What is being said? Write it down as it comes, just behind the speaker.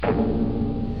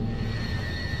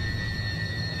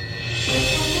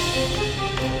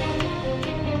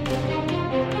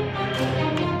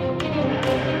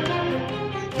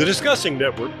The Discussing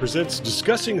Network presents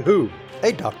Discussing Who.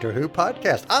 A Doctor Who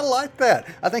podcast. I like that.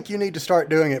 I think you need to start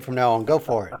doing it from now on. Go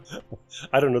for it.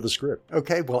 I don't know the script.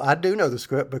 Okay, well, I do know the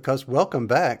script because welcome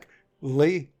back,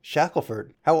 Lee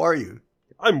Shackelford. How are you?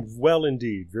 I'm well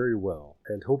indeed, very well,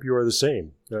 and hope you are the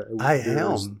same. I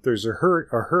am. There's a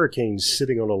hurricane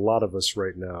sitting on a lot of us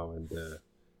right now, and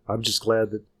I'm just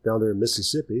glad that down there in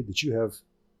Mississippi that you have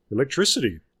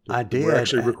electricity. I did. We're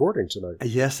actually recording tonight.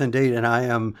 Yes, indeed, and I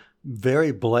am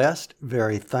very blessed,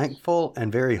 very thankful,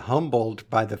 and very humbled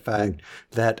by the fact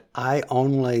that I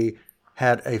only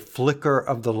had a flicker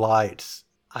of the lights.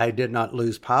 I did not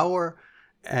lose power,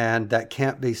 and that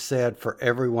can't be said for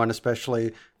everyone,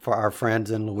 especially for our friends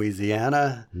in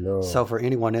Louisiana. No. So for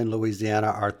anyone in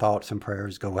Louisiana, our thoughts and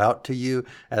prayers go out to you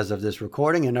as of this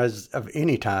recording and as of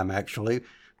any time, actually,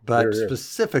 but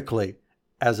specifically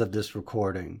as of this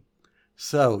recording.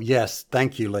 So, yes,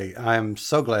 thank you, Lee. I am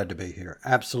so glad to be here.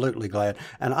 Absolutely glad.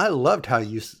 And I loved how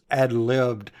you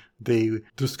ad-libbed the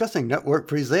Discussing Network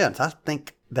Presents. I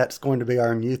think that's going to be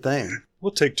our new thing.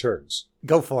 We'll take turns.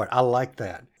 Go for it. I like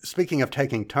that. Speaking of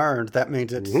taking turns, that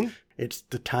means it's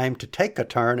the time to take a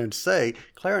turn and say,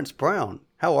 Clarence Brown,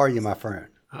 how are you, my friend?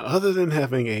 Other than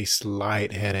having a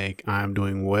slight headache, I'm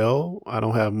doing well. I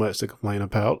don't have much to complain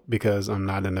about because I'm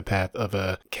not in the path of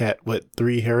a Cat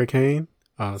 3 hurricane.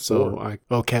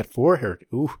 Cat 4 hurricane.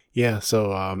 Ooh, yeah.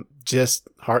 So, just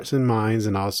hearts and minds,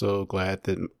 and also glad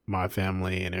that my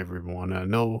family and everyone I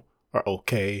know are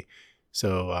okay.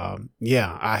 So,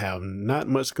 I have not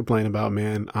much to complain about,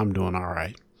 man. I'm doing all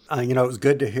right. It was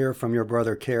good to hear from your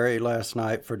brother Kerry last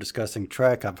night for discussing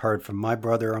Trek. I've heard from my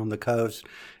brother on the coast,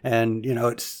 and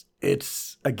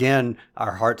it's again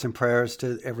our hearts and prayers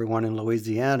to everyone in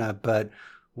Louisiana. But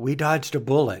we dodged a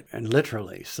bullet, and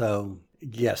literally. So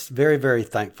yes, very, very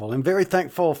thankful, and very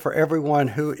thankful for everyone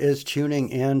who is tuning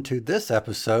in to this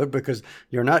episode, because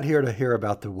you're not here to hear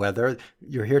about the weather.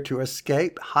 You're here to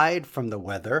escape, hide from the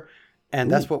weather,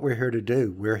 and that's what we're here to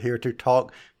do. We're here to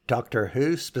talk Doctor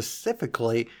Who,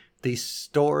 specifically the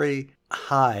story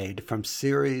Hyde from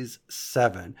Series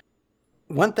 7.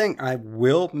 One thing I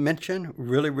will mention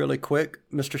really, really quick,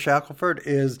 Mr. Shackelford,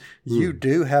 is you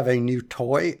do have a new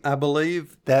toy, I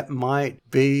believe, that might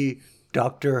be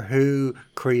Doctor Who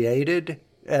created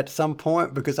at some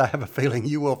point, because I have a feeling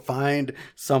you will find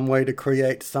some way to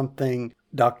create something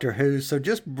Doctor Who. So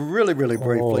just really, really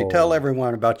briefly, tell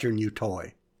everyone about your new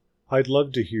toy. I'd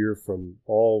love to hear from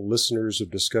all listeners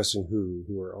of Discussing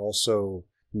Who are also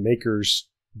makers,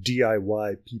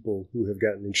 DIY people who have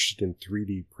gotten interested in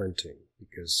 3D printing,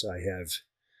 because I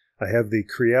have the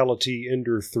Creality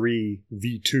Ender 3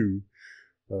 V2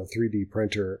 3D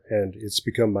printer, and it's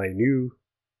become my new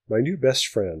best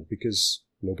friend because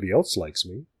nobody else likes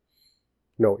me.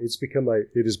 No, it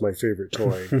is my favorite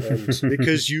toy, and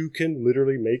because you can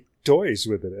literally make toys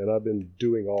with it, and I've been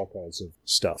doing all kinds of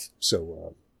stuff.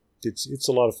 So it's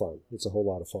a lot of fun. It's a whole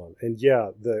lot of fun. And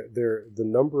yeah, the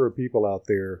number of people out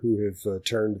there who have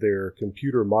turned their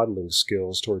computer modeling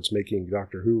skills towards making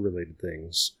Doctor Who related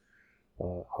things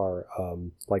are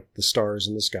like the stars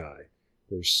in the sky.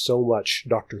 There's so much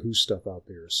Doctor Who stuff out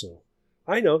there. So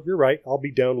I know, you're right. I'll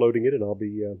be downloading it and I'll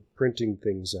be printing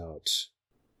things out.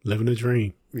 Living a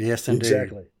dream. Yes, indeed.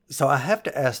 Exactly. So I have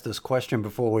to ask this question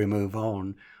before we move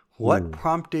on. What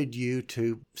prompted you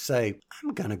to say,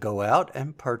 I'm going to go out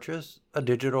and purchase a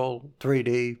digital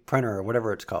 3D printer or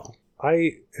whatever it's called?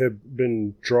 I have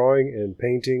been drawing and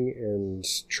painting and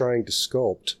trying to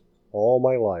sculpt all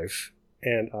my life,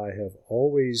 and I have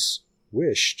always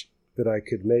wished that I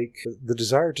could make. The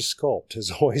desire to sculpt has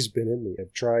always been in me.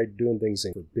 I've tried doing things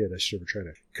in forbid. I should ever try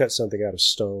to cut something out of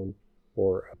stone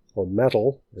or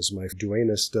metal, as my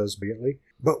duenus does brilliantly.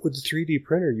 But with the 3D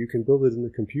printer, you can build it in the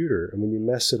computer, and when you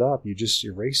mess it up, you just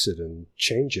erase it and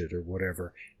change it or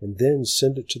whatever, and then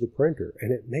send it to the printer,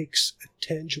 and it makes a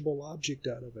tangible object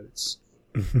out of it.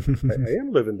 I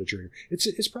am living the dream.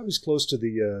 It's probably as close to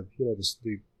the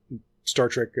Star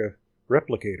Trek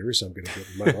replicators I'm going to get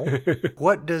in my life.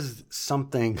 What does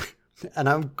something,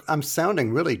 and I'm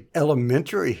sounding really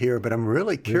elementary here, but I'm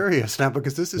really curious now,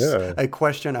 because this is a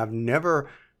question I've never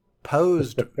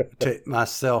posed to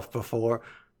myself before.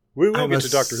 We will get to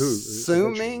Doctor Who.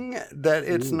 Assuming that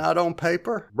it's not on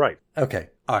paper? Right. Okay.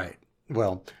 All right.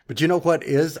 Well, but you know what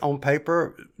is on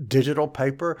paper, digital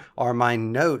paper, are my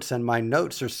notes, and my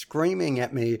notes are screaming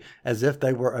at me as if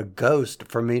they were a ghost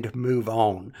for me to move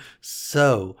on.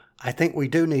 So I think we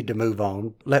do need to move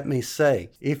on. Let me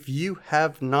say, if you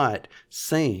have not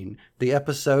seen the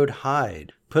episode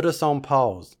Hyde, put us on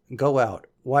pause, go out,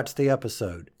 watch the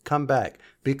episode, come back,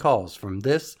 because from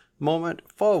this moment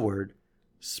forward,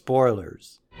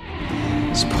 spoilers.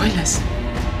 Spoilers.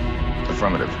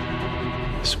 Affirmative.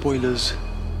 Spoilers.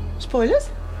 Spoilers?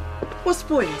 What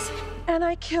spoilers? And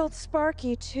I killed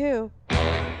Sparky, too.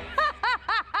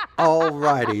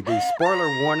 Alrighty, the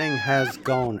spoiler warning has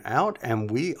gone out, and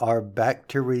we are back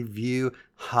to review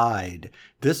Hyde.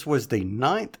 This was the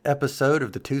 9th episode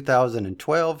of the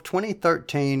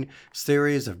 2012-2013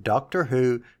 series of Doctor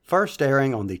Who, first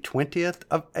airing on the 20th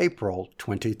of April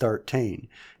 2013.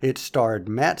 It starred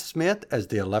Matt Smith as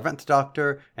the 11th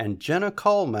Doctor and Jenna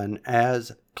Coleman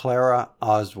as Clara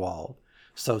Oswald.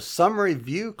 So, some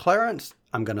review, Clarence,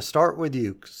 I'm going to start with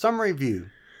you. Some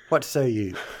review. What say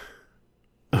you?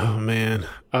 Oh, man.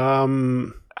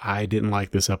 I didn't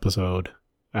like this episode.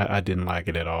 I didn't like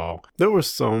it at all. There were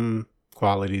some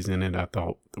qualities in it I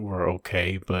thought were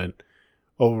okay, but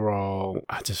overall,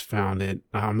 I just found it,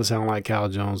 I'm going to sound like Cal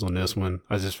Jones on this one.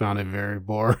 I just found it very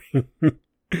boring.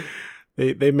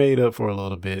 They made up for a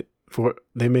little bit.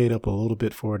 They made up a little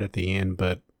bit for it at the end,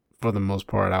 but for the most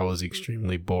part, I was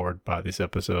extremely bored by this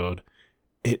episode.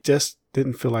 It just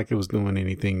didn't feel like it was doing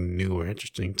anything new or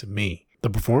interesting to me. The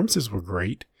performances were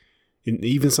great. And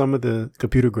even some of the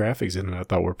computer graphics in it I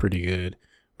thought were pretty good.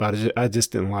 But I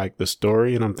just didn't like the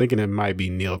story. And I'm thinking it might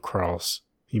be Neil Cross.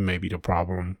 He may be the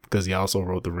problem because he also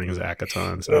wrote The Rings of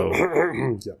Akaton. So,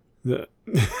 yeah.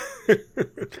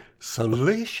 So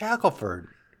Lee Shackelford,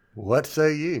 what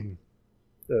say you?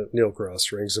 Neil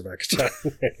Cross, Rings of Akaton.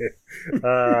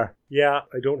 Yeah,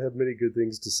 I don't have many good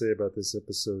things to say about this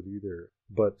episode either.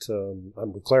 But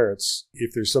I'm with Clarence.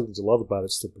 If there's something to love about it,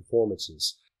 it's the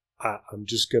performances. I'm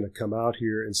just going to come out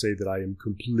here and say that I am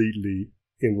completely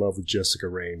in love with Jessica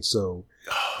Raine. So,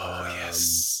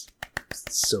 yes.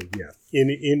 So yeah,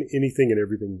 in anything and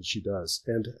everything that she does,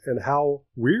 and how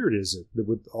weird is it that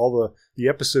with all the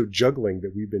episode juggling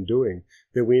that we've been doing,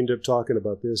 that we end up talking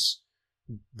about this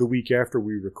the week after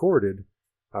we recorded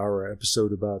our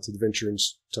episode about Adventure in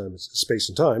Time, Space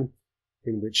and Time,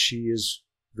 in which she is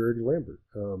Verity Lambert.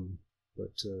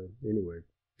 But anyway,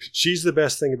 she's the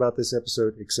best thing about this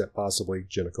episode, except possibly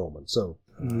Jenna Coleman. So,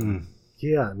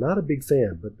 yeah, not a big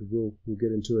fan, but we'll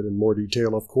get into it in more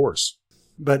detail, of course.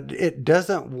 But it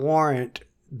doesn't warrant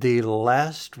the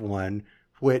last one,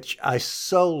 which I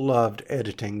so loved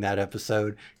editing that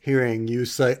episode, hearing you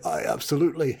say, I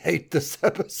absolutely hate this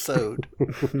episode.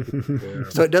 Yeah.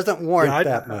 So it doesn't warrant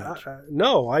that much.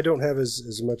 No, I don't have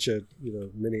as much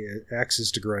many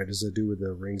axes to grind as I do with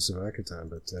the Rings of Akaton,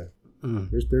 but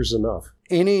there's enough.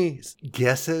 Any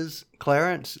guesses,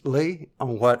 Clarence, Lee,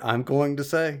 on what I'm going to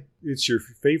say? It's your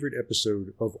favorite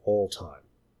episode of all time.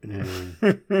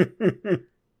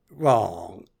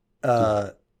 Wrong.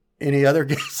 Any other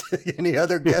guesses? Any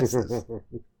other guesses?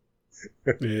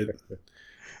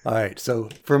 All right. So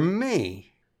for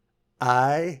me,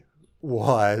 I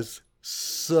was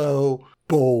so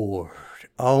bored.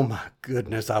 Oh my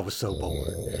goodness, I was so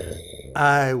bored.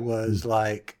 I was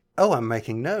like, oh, I'm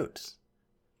making notes.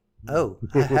 Oh,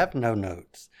 I have no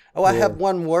notes. Oh, I have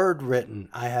one word written.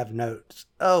 I have notes.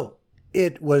 Oh,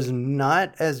 it was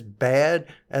not as bad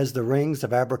as the Rings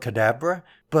of Abracadabra,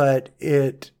 but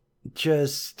it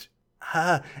just,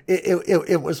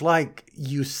 it was like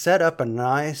you set up a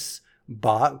nice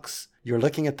box. You're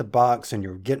looking at the box and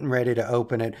you're getting ready to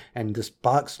open it, and this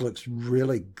box looks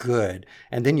really good.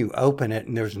 And then you open it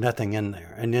and there's nothing in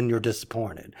there, and then you're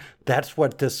disappointed. That's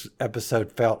what this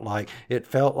episode felt like. It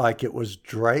felt like it was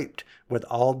draped with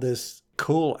all this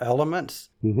cool elements,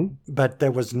 but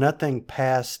there was nothing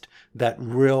past that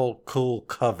real cool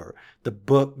cover. The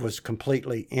book was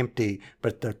completely empty,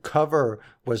 but the cover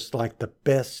was like the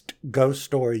best ghost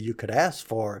story you could ask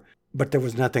for, but there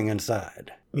was nothing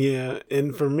inside. Yeah,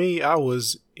 and for me, I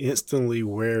was instantly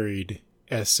worried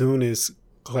as soon as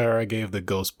Clara gave the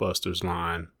Ghostbusters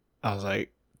line. I was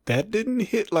like, that didn't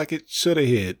hit like it should have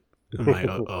hit. I'm like,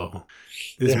 uh-oh,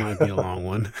 this might be a long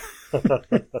one.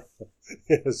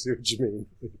 Yeah, I see what you mean.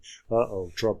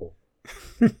 Uh-oh, trouble.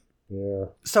 Yeah.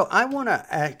 So I want to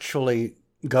actually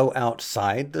go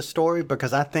outside the story,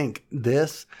 because I think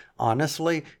this,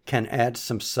 honestly, can add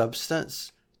some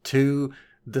substance to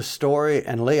the story.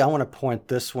 And Lee, I want to point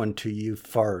this one to you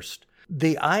first.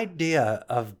 The idea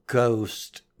of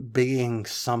ghost being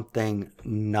something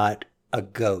not a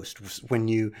ghost. When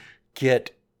you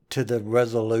get to the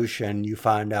resolution, you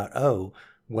find out, oh,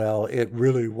 well, it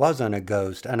really wasn't a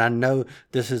ghost. And I know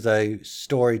this is a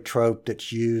story trope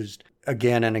that's used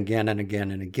again and again and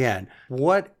again and again.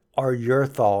 What are your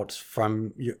thoughts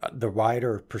from the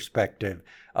writer perspective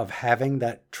of having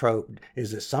that trope?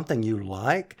 Is it something you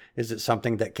like? Is it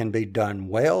something that can be done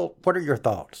well? What are your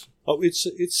thoughts? Oh, it's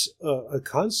a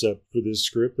concept for this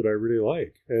script that I really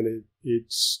like, and it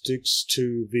sticks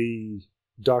to the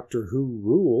Doctor Who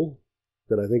rule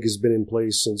that I think has been in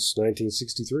place since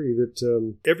 1963,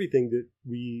 that everything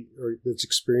that's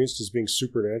experienced as being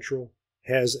supernatural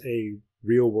has a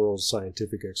real-world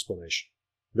scientific explanation.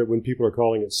 That when people are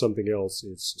calling it something else,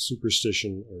 it's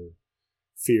superstition or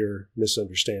fear,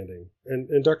 misunderstanding.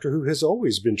 And Doctor Who has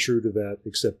always been true to that,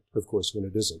 except, of course, when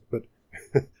it isn't. But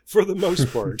for the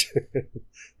most part,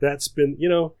 that's been,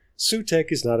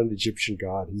 Sutekh is not an Egyptian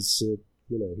god. He's,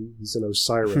 he's an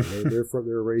Osiris.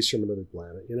 They're raised from another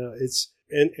planet.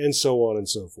 And so on and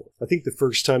so forth. I think the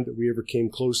first time that we ever came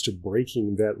close to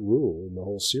breaking that rule in the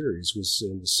whole series was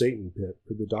in the Satan pit,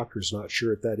 where the Doctor's not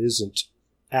sure if that isn't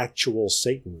actual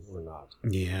Satan or not.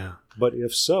 Yeah. But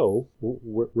if so,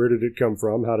 where did it come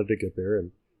from? How did it get there?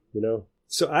 And,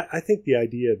 so I think the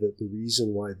idea that the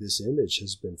reason why this image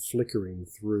has been flickering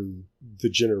through the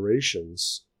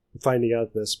generations, finding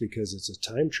out that's because it's a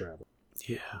time traveler.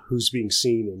 Yeah. Who's being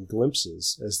seen in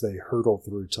glimpses as they hurtle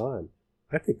through time.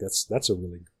 I think that's a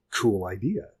really cool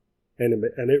idea. And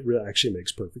it really actually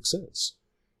makes perfect sense.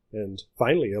 And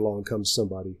finally along comes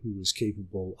somebody who is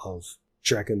capable of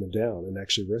tracking them down and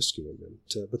actually rescuing them.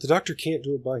 But the Doctor can't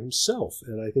do it by himself,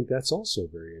 and I think that's also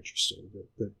very interesting.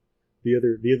 That the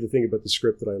other thing about the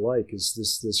script that I like is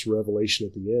this revelation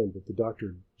at the end that the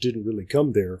Doctor didn't really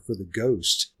come there for the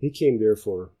ghost. He came there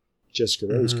for Jessica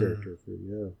Lange's character,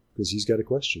 because he's got a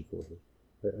question for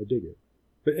her. I dig it.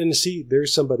 And see,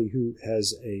 there's somebody who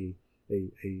has a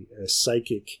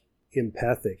psychic,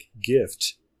 empathic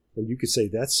gift, and you could say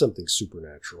that's something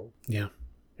supernatural. Yeah.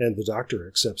 And the Doctor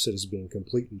accepts it as being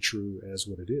completely true as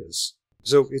what it is.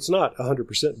 So it's not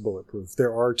 100% bulletproof.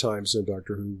 There are times in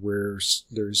Doctor Who where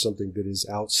there is something that is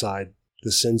outside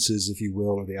the senses, if you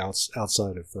will, or the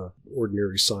outside of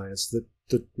ordinary science that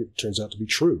it turns out to be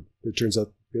true. It turns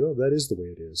out, that is the way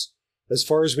it is. As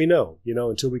far as we know,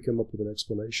 until we come up with an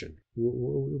explanation.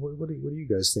 What do you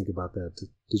guys think about that?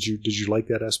 Did you like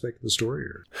that aspect of the story?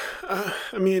 Or?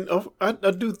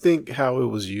 I do think how it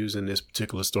was used in this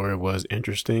particular story was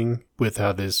interesting, with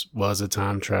how this was a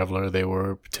time traveler. They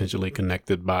were potentially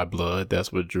connected by blood.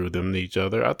 That's what drew them to each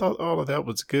other. I thought all of that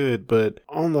was good, but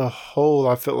on the whole,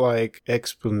 I felt like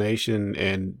explanation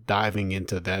and diving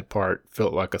into that part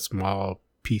felt like a small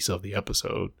piece of the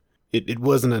episode. It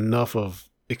wasn't enough of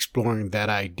exploring that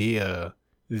idea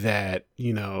that,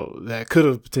 that could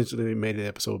have potentially made the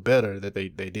episode better, that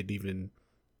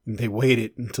they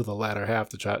waited until the latter half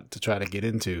to try to get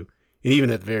into. And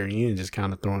even at the very end, just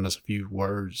kind of throwing us a few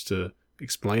words to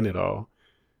explain it all.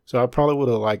 So I probably would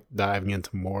have liked diving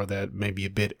into more of that maybe a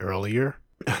bit earlier.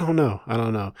 I don't know.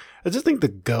 I just think the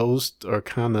ghosts are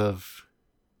kind of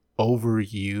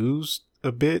overused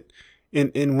a bit.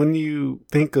 And when you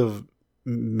think of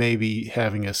maybe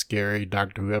having a scary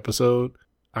Doctor Who episode,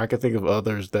 I could think of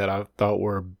others that I thought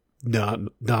were done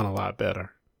a lot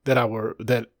better. That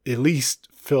at least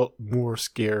felt more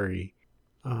scary.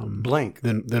 Blink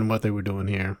than what they were doing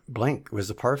here. Blink was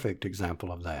a perfect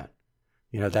example of that.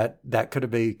 That could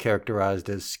have been characterized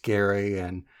as scary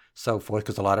and so forth,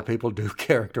 because a lot of people do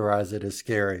characterize it as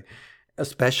scary,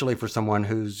 especially for someone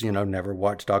who's never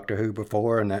watched Doctor Who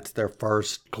before and that's their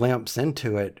first glimpse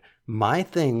into it. My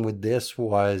thing with this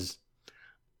was,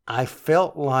 I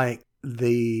felt like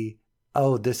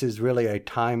this is really a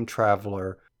time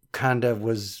traveler kind of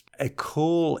was a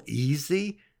cool,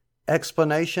 easy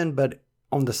explanation, but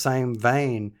on the same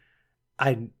vein,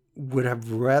 I would have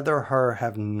rather her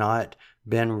have not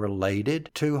been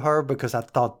related to her, because I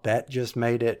thought that just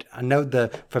made it, I know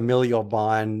the familial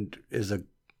bond is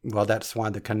that's why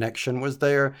the connection was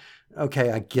there.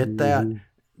 Okay, I get that.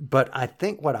 But I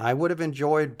think what I would have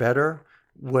enjoyed better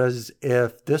was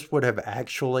if this would have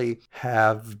actually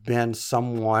have been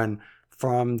someone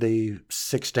from the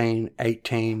 16,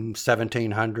 18,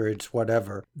 1700s,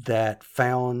 whatever, that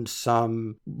found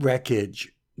some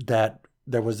wreckage, that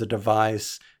there was a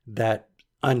device that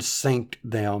unsynced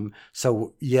them.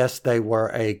 So yes, they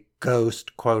were a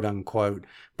ghost, quote unquote,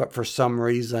 but for some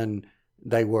reason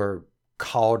they were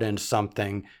caught in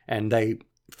something and they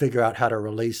figure out how to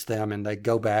release them and they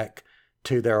go back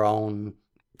to their own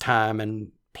time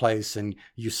and place, and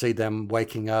you see them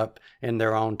waking up in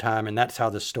their own time, and that's how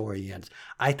the story ends.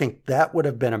 I think that would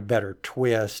have been a better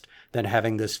twist than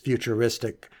having this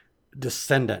futuristic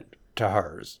descendant to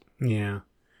hers. Yeah.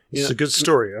 It's a good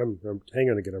story. I'm hang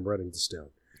on again, I'm writing this down.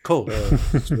 Cool.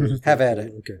 Have at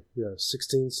it. Okay. Yeah,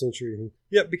 16th century.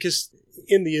 Yeah, because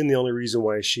in the end, the only reason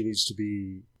why she needs to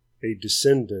be a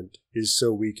descendant is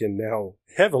so we can now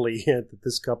heavily hint that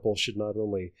this couple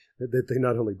that they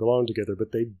not only belong together,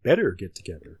 but they better get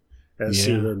together, as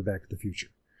seen in Back to the Future.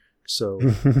 So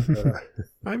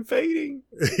I'm fading.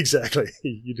 Exactly.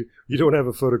 You don't have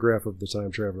a photograph of the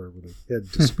time traveler with a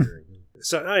head disappearing.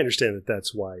 So I understand that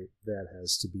that's why that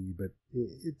has to be, but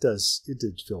it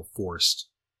did feel forced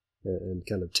and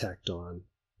kind of tacked on.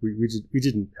 We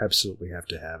didn't absolutely have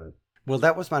to have it. Well,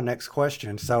 that was my next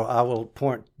question. So I will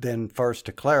point then first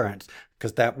to Clarence,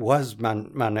 because that was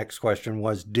my next question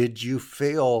was, did you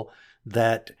feel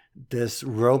that this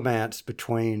romance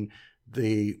between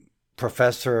the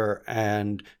professor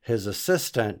and his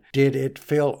assistant, did it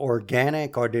feel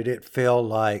organic, or did it feel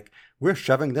like we're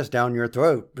shoving this down your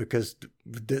throat because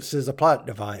this is a plot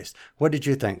device? What did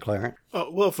you think, Clarence?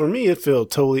 Well, for me, it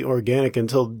felt totally organic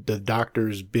until the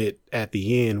doctor's bit at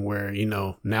the end where,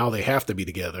 now they have to be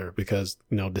together because,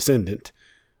 descendant,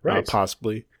 right?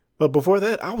 Possibly. But before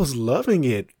that, I was loving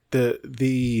it.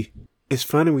 It's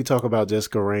funny we talk about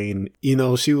Jessica Raine.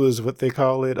 She was what they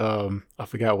call it. I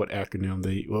forgot what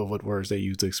acronym what words they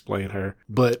used to explain her.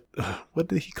 But what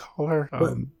did he call her?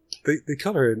 They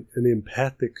call her an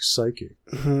empathic psychic.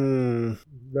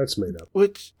 That's made up.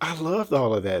 Which I loved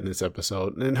all of that in this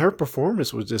episode. And her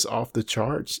performance was just off the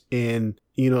charts. And,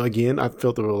 again, I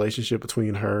felt the relationship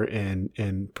between her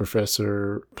and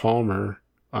Professor Palmer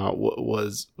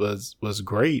was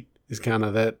great. It's kind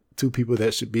of that two people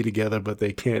that should be together, but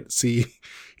they can't see,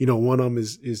 one of them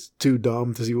is too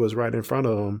dumb to see what's right in front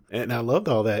of them. And I loved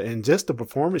all that. And just the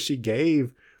performance she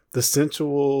gave, the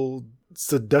sensual,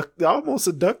 almost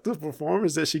seductive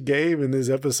performance that she gave in this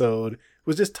episode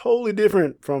was just totally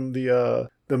different from the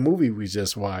movie we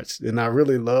just watched. And I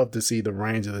really loved to see the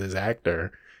range of this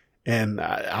actor. And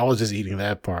I was just eating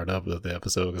that part of the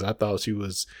episode because I thought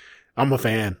I'm a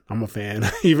fan.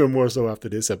 Even more so after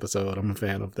this episode. I'm a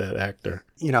fan of that actor.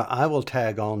 I will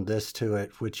tag on this to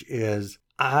it, which is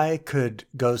I could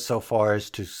go so far as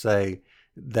to say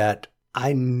that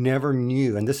I never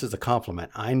knew, and this is a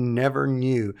compliment, I never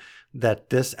knew that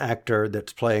this actor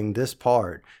that's playing this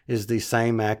part is the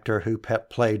same actor who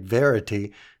played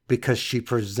Verity, because she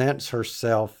presents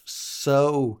herself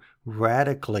so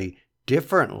radically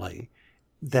differently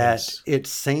that it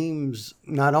seems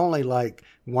not only like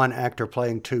one actor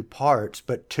playing two parts,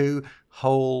 but two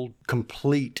whole,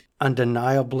 complete,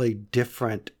 undeniably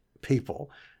different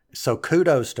people. So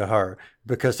kudos to her,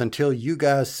 because until you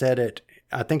guys said it,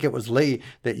 I think it was Lee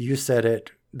that you said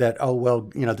it, that, oh, well,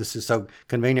 this is so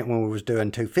convenient when we was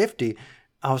doing 250.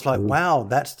 I was like, wow,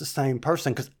 that's the same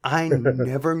person, because I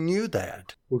never knew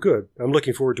that. Well, good. I'm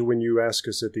looking forward to when you ask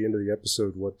us at the end of the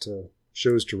episode what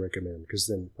shows to recommend, because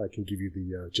then I can give you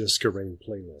the Jessica Raine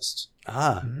playlist.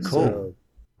 Cool.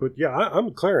 But yeah,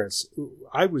 I'm Clarence.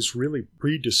 I was really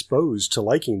predisposed to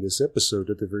liking this episode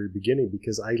at the very beginning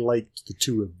because I liked the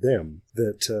two of them.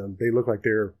 That they look like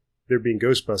they're being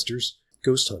Ghostbusters,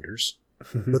 ghost hunters,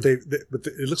 but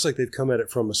it looks like they've come at it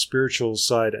from a spiritual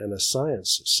side and a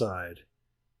science side.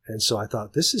 And so I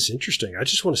thought, this is interesting. I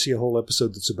just want to see a whole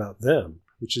episode that's about them,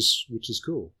 which is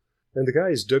cool. And the guy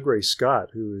is Dougray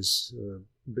Scott, who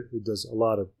does a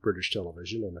lot of British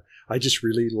television, and I just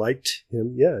really liked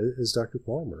him. Yeah, as Dr.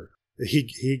 Palmer.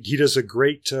 He does a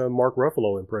great Mark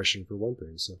Ruffalo impression for one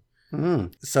thing.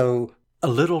 So a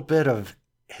little bit of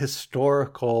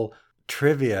historical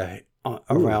trivia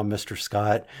around Mr.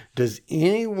 Scott. Does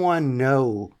anyone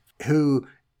know who,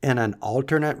 in an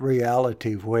alternate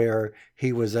reality where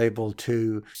he was able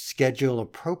to schedule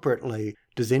appropriately,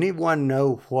 does anyone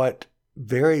know what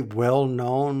very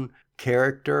well-known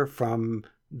character from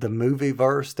the movie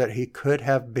verse that he could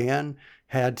have been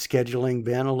had scheduling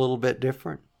been a little bit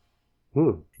different?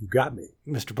 You got me.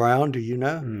 Mr. Brown, do you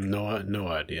know? No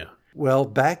idea. Well,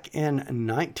 back in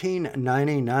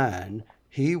 1999,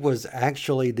 he was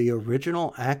actually the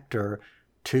original actor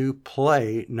to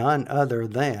play none other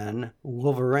than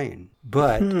Wolverine.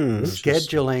 But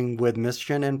scheduling with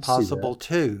Mission Impossible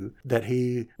 2 that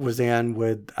he was in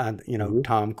with,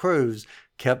 Tom Cruise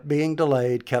kept being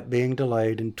delayed,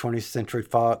 and 20th Century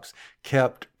Fox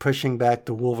kept pushing back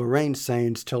the Wolverine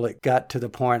scenes till it got to the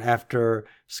point after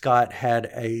Scott had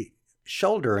a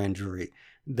shoulder injury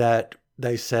that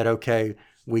they said, okay,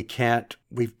 we've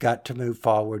got to move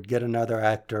forward, get another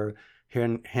actor,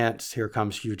 hence here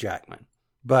comes Hugh Jackman.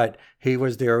 But he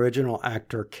was the original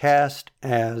actor cast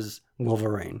as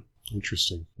Wolverine.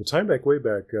 Interesting. Well, way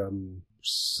back,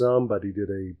 somebody did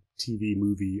a TV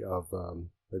movie of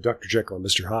Dr. Jekyll and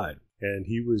Mr. Hyde, and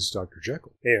he was Dr.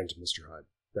 Jekyll and Mr. Hyde.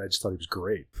 I just thought he was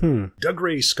great.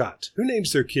 Dougray Scott. Who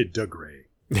names their kid Dougray?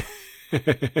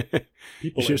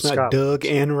 People sure it's not Doug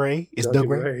and Ray? It's Doug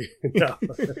Ray? No,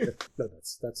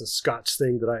 that's a Scots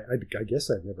thing that I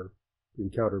guess I've never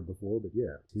encountered before, but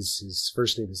yeah, his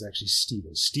first name is actually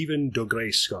Stephen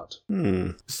Dougray Scott.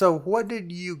 So what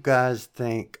did you guys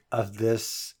think of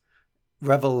this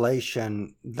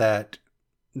revelation that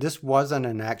this wasn't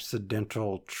an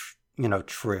accidental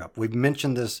trip. We've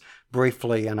mentioned this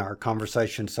briefly in our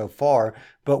conversation so far,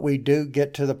 but we do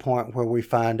get to the point where we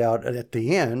find out at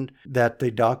the end that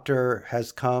the doctor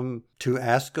has come to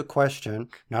ask a question,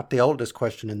 not the oldest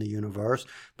question in the universe,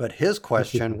 but his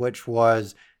question, which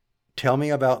was, tell me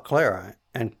about Clara.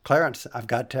 And Clarence, I've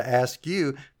got to ask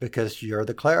you, because you're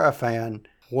the Clara fan,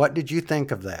 what did you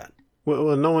think of that?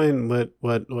 Well, knowing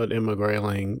what Emma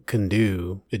Grayling can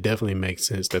do, it definitely makes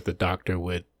sense that the doctor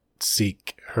would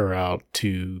seek her out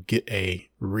to get a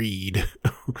read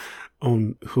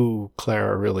on who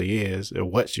Clara really is, or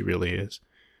what she really is.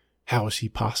 How is she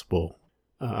possible?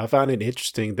 I find it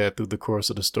interesting that through the course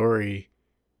of the story,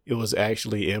 it was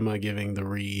actually Emma giving the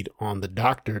read on the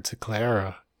doctor to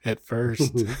Clara at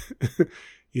first,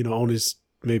 on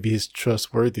his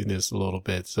trustworthiness a little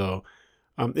bit. So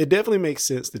it definitely makes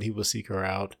sense that he will seek her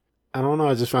out. I don't know.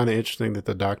 I just find it interesting that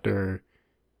the doctor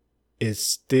is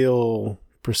still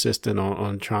persistent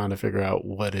on trying to figure out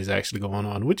what is actually going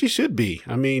on, which he should be.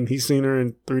 I mean, he's seen her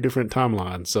in 3 different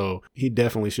timelines, so he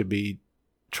definitely should be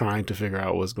trying to figure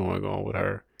out what's going on with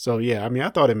her. So yeah, I mean, I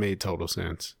thought it made total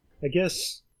sense. I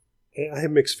guess I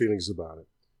have mixed feelings about it.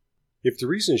 If the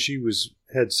reason she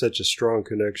had such a strong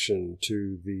connection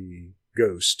to the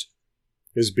ghost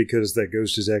is because that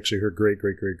ghost is actually her great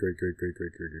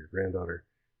granddaughter,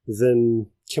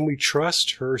 then can we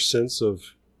trust her sense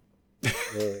of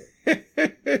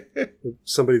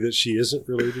somebody that she isn't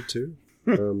related to?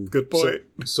 Good point.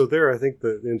 So there, I think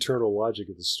the internal logic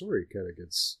of the story kind of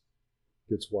gets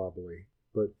wobbly,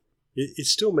 but it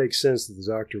still makes sense that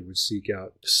the doctor would seek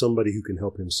out somebody who can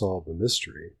help him solve the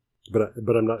mystery. But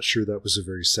I'm not sure that was a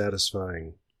very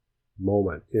satisfying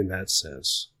moment in that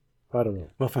sense. I don't know.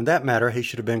 Well, from that matter, he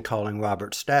should have been calling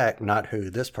Robert Stack, not who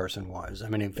this person was. I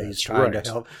mean, if he's trying to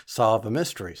help solve a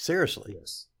mystery, seriously.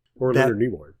 Yes. Or Leonard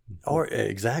Nimoy. Or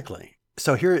exactly.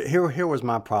 So here was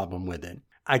my problem with it.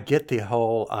 I get the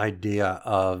whole idea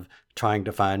of trying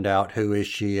to find out who is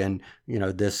she, and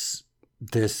this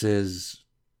is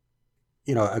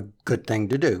a good thing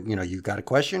to do. You've got a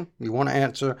question, you want to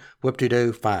answer,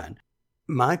 whoop-de-doo, fine.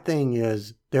 My thing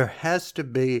is, there has to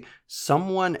be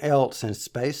someone else in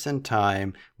space and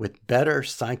time with better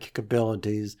psychic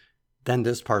abilities than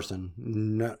this person.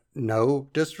 No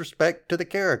disrespect to the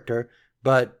character,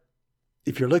 but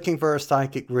if you're looking for a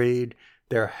psychic read,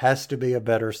 there has to be a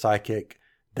better psychic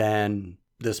than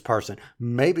this person.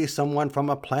 Maybe someone from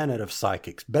a planet of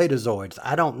psychics, betazoids,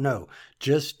 I don't know.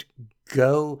 Just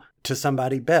go to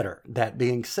somebody better. That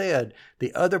being said,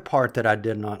 the other part that I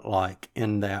did not like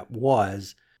in that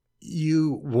was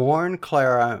you warn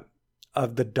Clara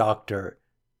of the doctor,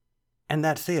 and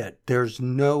that's it. There's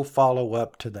no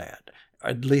follow-up to that,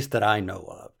 at least that I know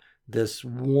of. This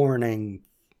warning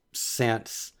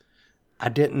sense, I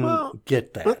didn't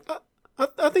get that.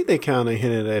 I think they kind of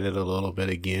hinted at it a little bit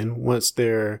again. Once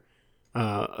they're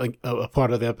a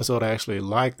part of the episode I actually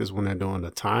liked is when they're doing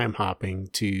the time hopping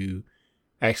to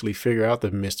actually figure out the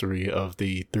mystery of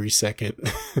the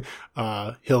 3-second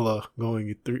Hilla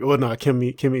going through. Well, no,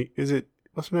 Kimmy, is it,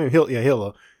 what's her name?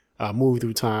 Hilla, move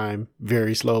through time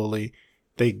very slowly.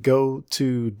 They go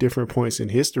to different points in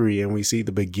history, and we see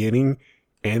the beginning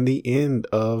and the end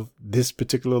of this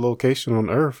particular location on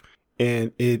Earth.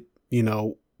 And it,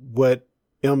 what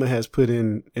Emma has put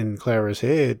in Clara's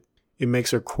head, it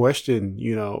makes her question,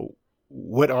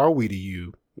 what are we to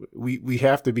you? We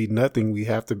have to be nothing. We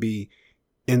have to be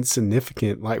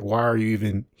insignificant. Like, why are you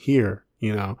even here?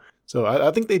 So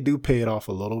I think they do pay it off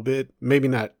a little bit. Maybe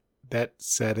not that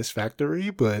satisfactory,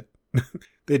 but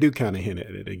they do kind of hint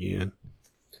at it again.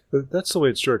 But that's the way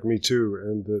it struck me too.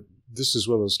 And this is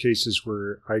one of those cases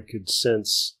where I could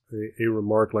sense a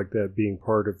remark like that being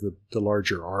part of the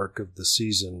larger arc of the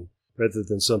season, rather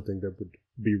than something that would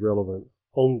be relevant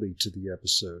only to the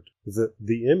episode.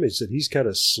 The image that he's got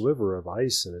a sliver of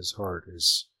ice in his heart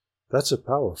that's a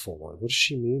powerful one. What does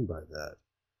she mean by that?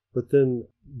 But then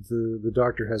the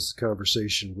doctor has the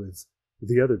conversation with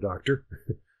the other doctor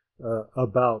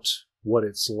about what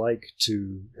it's like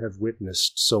to have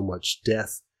witnessed so much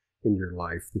death in your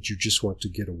life that you just want to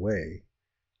get away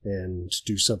and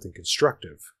do something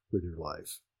constructive with your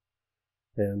life.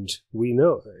 And we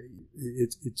know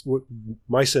it's what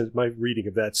my reading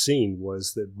of that scene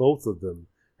was that both of them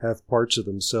have parts of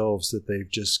themselves that they've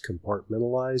just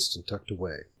compartmentalized and tucked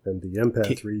away. And the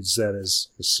empath reads that as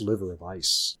a sliver of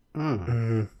ice.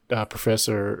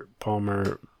 Professor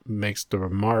Palmer makes the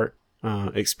remark,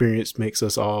 experience makes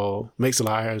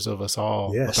liars of us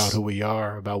all. Yes. About who we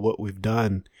are, about what we've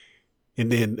done.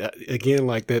 And then again,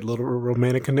 like that little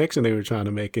romantic connection they were trying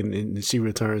to make, and she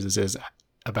returns and says,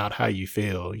 about how you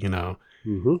feel,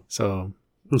 Mm-hmm. So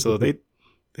they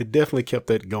it definitely kept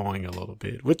that going a little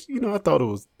bit, which, I thought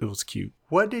it was cute.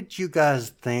 What did you guys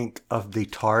think of the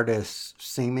TARDIS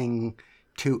seeming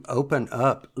to open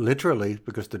up, literally,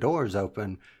 because the door is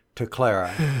open, to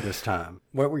Clara this time?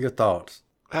 What were your thoughts?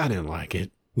 I didn't like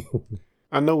it.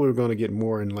 I know we were going to get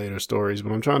more in later stories,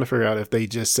 but I'm trying to figure out if they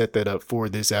just set that up for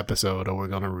this episode or we're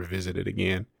going to revisit it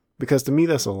again. Because to me,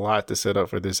 that's a lot to set up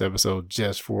for this episode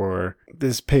just for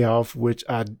this payoff, which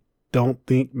I don't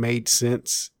think made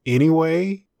sense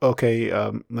anyway. Okay,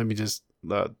 let me just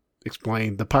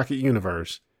explain the Pocket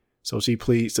Universe. So she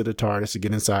pleads to the TARDIS to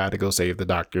get inside to go save the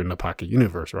Doctor in the Pocket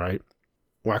Universe, right?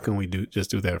 Why couldn't we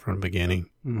just do that from the beginning?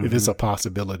 Mm-hmm. If it's a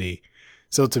possibility.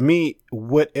 So to me,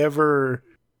 whatever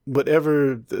the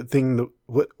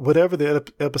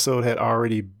episode had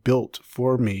already built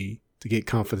for me to get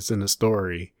confidence in the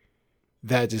story,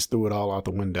 that just threw it all out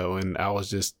the window. And I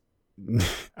was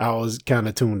kind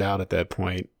of tuned out at that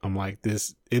point. I'm like,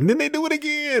 this, and then they do it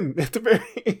again at the very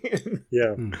end.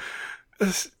 Yeah.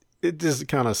 It just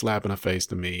kind of slap in the face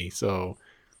to me. So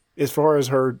as far as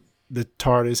the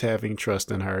TARDIS having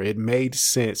trust in her, it made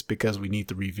sense because we need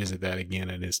to revisit that again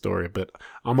in this story. But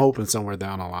I'm hoping somewhere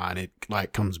down the line it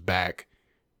like comes back,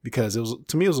 because it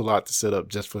was a lot to set up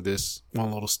just for this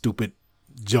one little stupid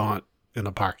jaunt in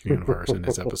the Pocket Universe in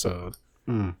this episode.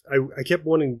 I kept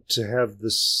wanting to have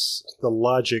the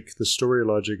story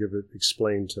logic of it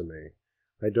explained to me.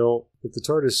 If the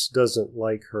TARDIS doesn't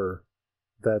like her,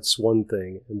 that's one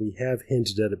thing, and we have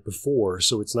hinted at it before,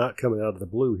 so it's not coming out of the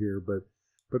blue here, but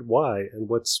why, and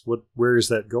where is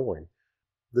that going?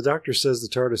 The Doctor says the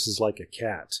TARDIS is like a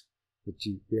cat, that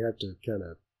you have to kind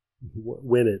of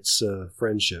win its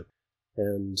friendship,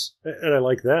 and I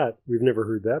like that. We've never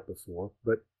heard that before,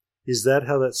 but is that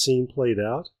how that scene played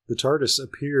out? The TARDIS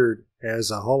appeared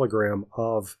as a hologram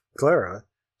of Clara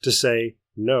to say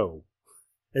no,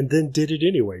 and then did it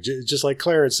anyway. Just like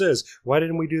Clarence says, why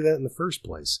didn't we do that in the first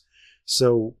place?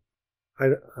 So I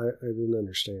didn't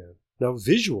understand. Now,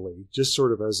 visually, just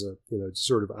sort of as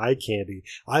sort of eye candy,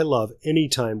 I love any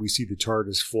time we see the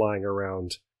TARDIS flying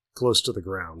around close to the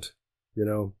ground.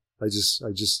 I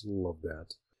just love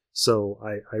that. So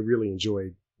I really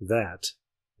enjoyed that.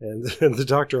 And the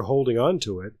Doctor holding on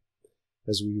to it,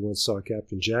 as we once saw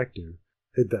Captain Jack do.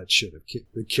 That should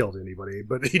have killed anybody.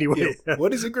 But anyway. Yeah,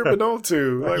 what is he gripping on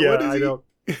to? Like, yeah, what is I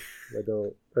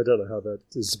don't know how that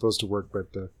is supposed to work. But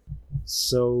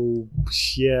so,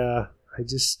 yeah, I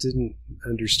just didn't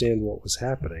understand what was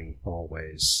happening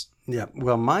always. Yeah,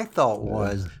 well, my thought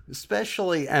was,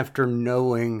 especially after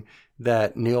knowing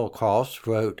that Neil Cross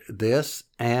wrote this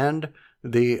and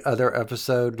the other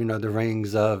episode, the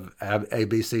rings of A,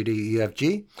 B, C, D, E, F,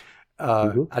 G.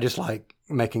 I just like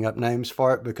making up names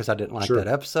for it because I didn't like that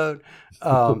episode.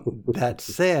 That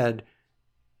said,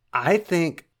 I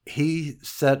think he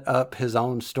set up his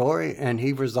own story and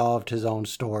he resolved his own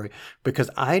story,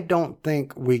 because I don't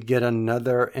think we get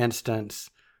another instance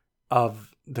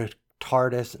of the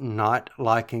TARDIS not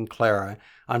liking Clara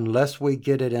unless we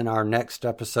get it in our next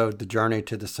episode, The Journey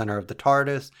to the Center of the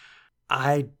TARDIS.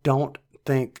 I don't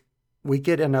think we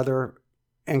get another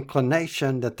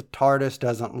inclination that the TARDIS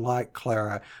doesn't like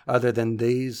Clara other than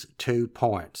these 2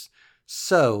 points.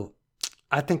 So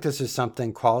I think this is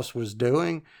something Cross was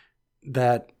doing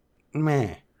that,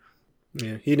 meh.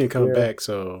 Yeah, he didn't come back,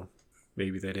 so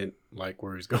maybe they didn't like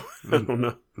where he's going. I don't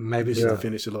know. Maybe so.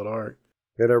 Finish a little arc.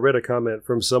 And I read a comment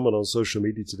from someone on social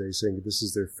media today saying that this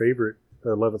is their favorite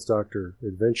 11th Doctor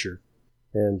adventure.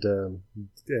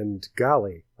 And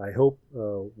golly, I hope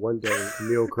one day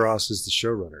Neil Cross is the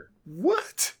showrunner.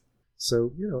 What?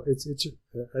 So, it's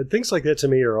things like that to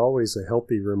me are always a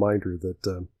healthy reminder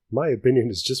that my opinion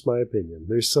is just my opinion.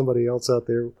 There's somebody else out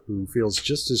there who feels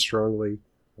just as strongly,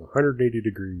 180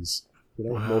 degrees.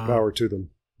 Wow. More power to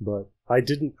them. But I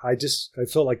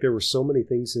felt like there were so many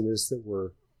things in this that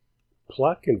were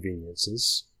plot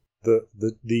conveniences. The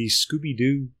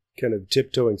Scooby-Doo kind of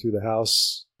tiptoeing through the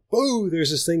house. Oh,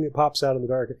 there's this thing that pops out in the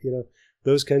dark.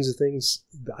 Those kinds of things.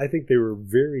 I think they were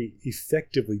very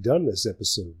effectively done this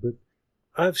episode. But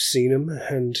I've seen them,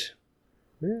 and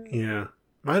yeah,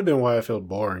 might have been why I felt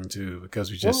boring too, because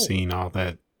we just seen all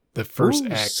that. The first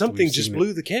act, something just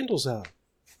blew the candles out.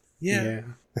 Yeah.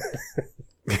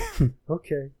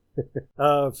 Okay.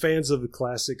 Fans of the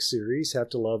classic series have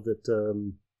to love that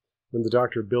when the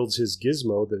Doctor builds his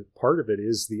gizmo, that part of it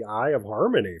is the Eye of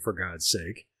Harmony, for God's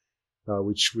sake,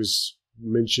 which was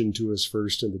mentioned to us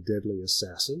first in The Deadly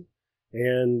Assassin.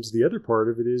 And the other part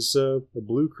of it is a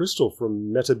blue crystal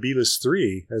from Metebelis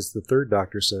 3, as the third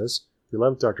Doctor says. The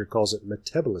 11th Doctor calls it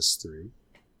Metebelis 3.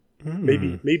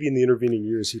 Maybe in the intervening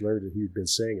years he learned that he'd been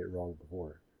saying it wrong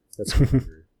before. That's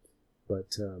weird.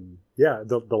 But yeah,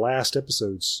 the last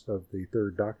episodes of the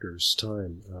Third Doctor's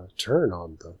time turn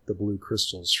on the blue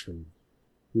crystals from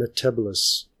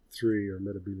Metebolus 3 or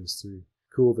Metebolus 3.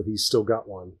 Cool that he's still got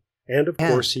one. And of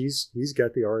course, he's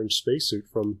got the orange spacesuit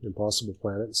from Impossible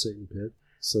Planet and Satan Pit.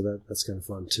 So that's kind of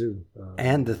fun too.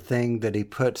 And the thing that he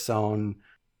puts on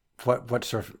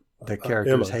what's the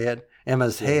character's head?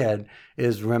 Emma's head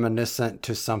is reminiscent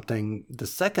to something the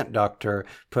second Doctor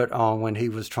put on when he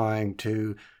was trying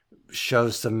to show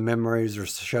some memories or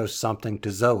show something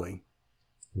to Zoe.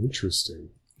 Interesting.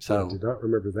 So I did not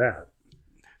remember that.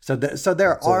 So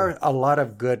there are a lot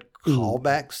of good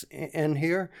callbacks in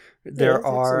here. There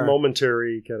are a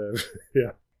momentary kind of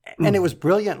and it was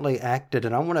brilliantly acted.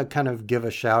 And I want to kind of give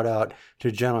a shout out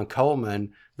to Jenna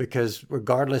Coleman, because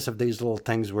regardless of these little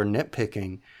things we're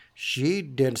nitpicking, she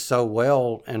did so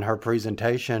well in her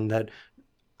presentation that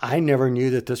I never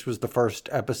knew that this was the first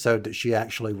episode that she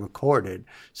actually recorded.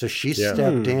 So she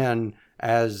stepped in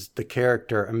as the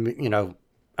character,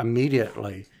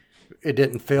 immediately. It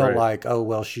didn't feel like, oh,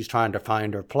 well, she's trying to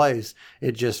find her place.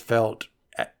 It just felt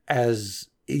as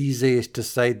easy to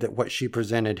say that what she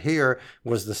presented here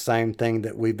was the same thing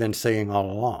that we've been seeing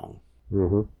all along.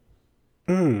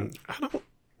 Now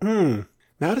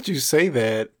that you say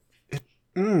that,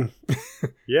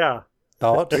 yeah.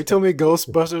 Thoughts? They told me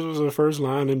Ghostbusters was the first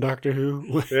line in Doctor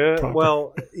Who. Yeah,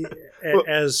 well,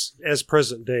 as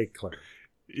present day Claire.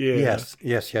 Yeah.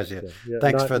 Yes. Yeah,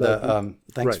 Thanks for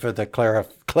the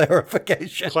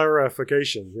clarification.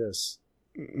 Clarification, yes.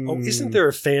 Oh, isn't there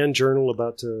a fan journal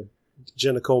about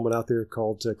Jenna Coleman out there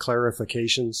called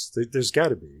Clarifications? There's got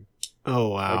to be. Oh,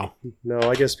 wow. No,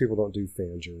 I guess people don't do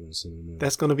fan journals anymore.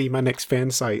 That's going to be my next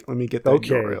fan site. Let me get that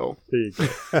URL. There you go.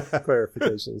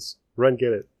 Clarifications. Run,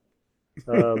 get it.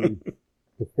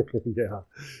 Yeah.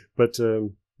 But,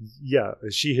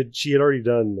 she had already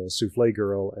done Souffle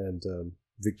Girl and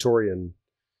Victorian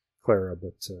Clara,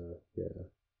 but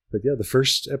the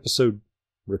first episode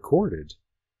recorded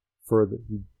for the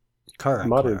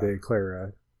modern day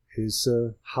Clara is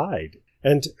Hyde.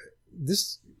 And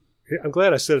this, I'm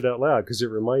glad I said it out loud because it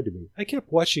reminded me. I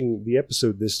kept watching the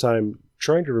episode this time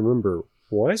trying to remember,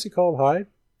 why is it called Hyde?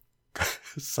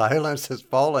 Silence has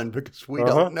fallen because we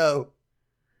don't know.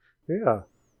 Yeah.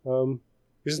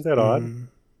 Isn't that odd?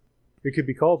 It could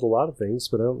be called a lot of things,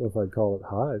 but I don't know if I'd call it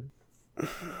Hyde.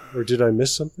 Or did I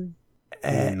miss something?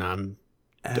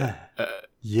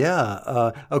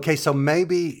 Okay, so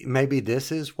maybe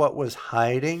this is what was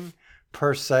hiding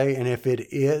per se, and if it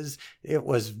is, it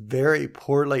was very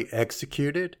poorly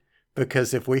executed,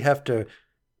 because if we have to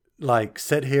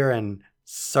sit here and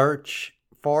search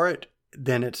for it,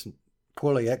 then it's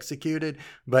poorly executed.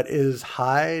 But is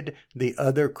Hyde the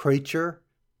other creature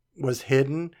was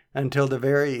hidden until the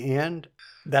very end?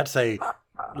 That's a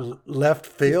left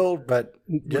field, but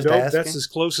just asking. That's as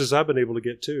close as I've been able to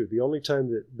get to. The only time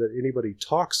that anybody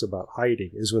talks about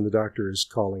hiding is when the Doctor is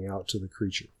calling out to the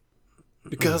creature.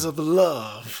 Because of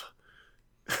love.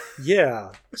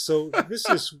 Yeah. So this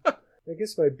is, I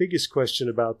guess my biggest question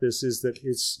about this is that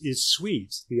it's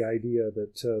sweet, the idea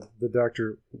that the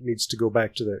Doctor needs to go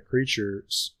back to that creature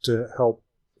to help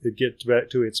it get back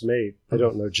to its mate. I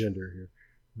don't know gender here.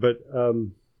 But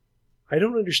I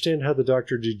don't understand how the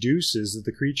Doctor deduces that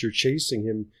the creature chasing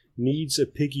him needs a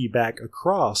piggyback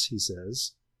across, he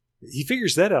says. He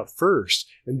figures that out first,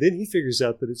 and then he figures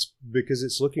out that it's because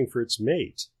it's looking for its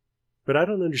mate. But I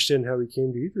don't understand how he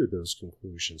came to either of those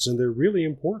conclusions, and they're really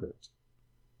important.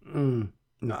 No,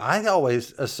 I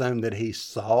always assumed that he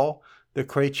saw the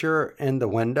creature in the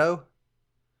window,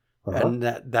 and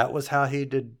that was how he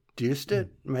deduced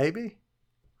it, maybe?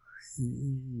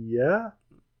 Yeah.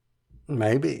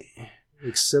 Maybe.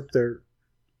 Except I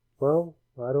don't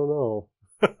know.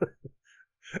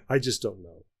 I just don't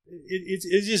know.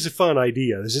 It's just a fun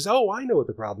idea. It's just, I know what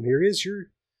the problem here is. You've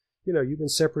been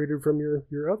separated from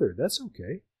your other. That's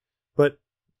okay. But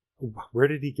where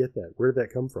did he get that? Where did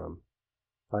that come from?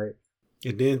 And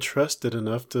then trust it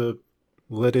enough to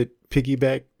let it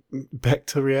piggyback back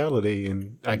to reality,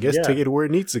 and I guess take it where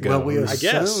it needs to go. Well, I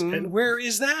guess. And where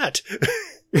is that?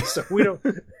 So we don't.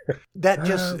 That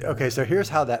just okay. So here's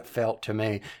how that felt to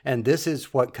me, and this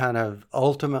is what kind of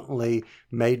ultimately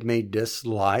made me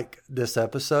dislike this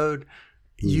episode.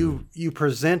 You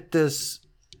present this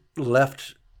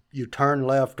left. You turn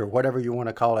left, or whatever you want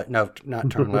to call it. No, not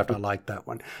turn left. I like that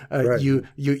one. Right.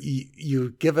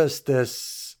 You give us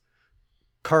this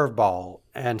curveball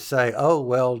and say, oh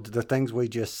well, the things we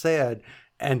just said,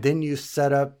 and then you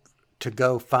set up to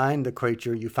go find the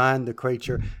creature. You find the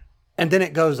creature. And then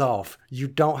it goes off. You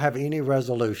don't have any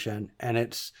resolution, and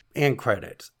it's end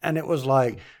credits. And it was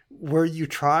like, were you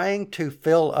trying to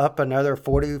fill up another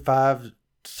 45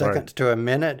 seconds to a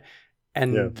minute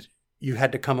and you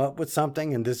had to come up with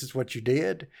something and this is what you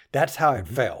did? That's how it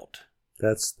felt.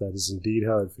 That is indeed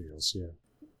how it feels, yeah.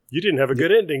 You didn't have a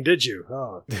good ending, did you?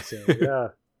 Oh, so, yeah.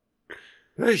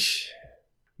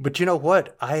 But you know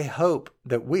what? I hope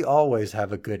that we always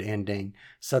have a good ending.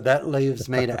 So that leaves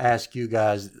me to ask you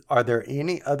guys, are there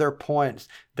any other points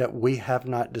that we have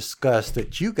not discussed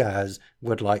that you guys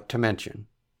would like to mention?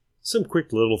 Some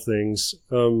quick little things.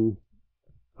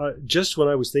 Just when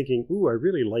I was thinking, I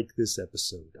really like this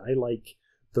episode. I like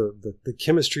the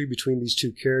chemistry between these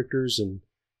two characters, and,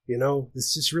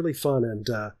 this is really fun. And,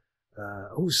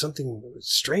 something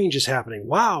strange is happening.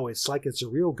 Wow, it's like it's a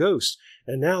real ghost.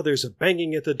 And now there's a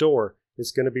banging at the door.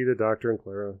 It's going to be the Doctor and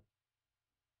Clara.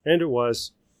 And it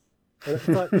was. And I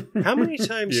thought, how many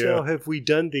times now have we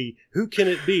done who can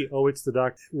it be? Oh, it's the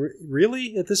Doctor.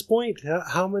 Really? At this point?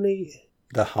 How many?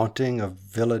 The Haunting of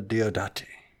Villa Diodati.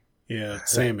 Yeah,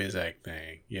 same exact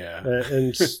thing. Yeah.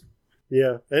 And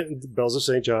the Bells of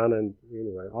St. John, and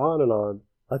anyway, on and on.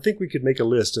 I think we could make a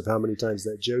list of how many times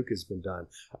that joke has been done.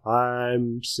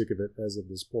 I'm sick of it as of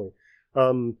this point.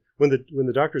 When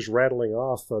the Doctor's rattling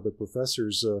off the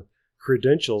professor's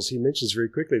credentials, he mentions very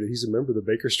quickly that he's a member of the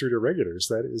Baker Street Irregulars.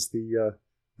 That is the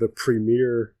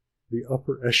premier, the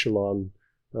upper echelon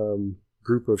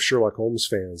group of Sherlock Holmes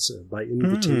fans by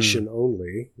invitation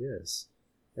only. Yes.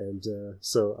 And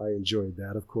so I enjoyed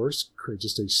that, of course.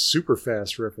 Just a super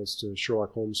fast reference to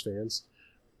Sherlock Holmes fans.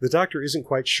 The Doctor isn't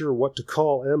quite sure what to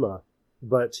call Emma,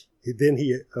 but then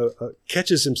he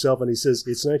catches himself and he says,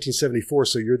 it's 1974,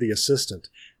 so you're the assistant.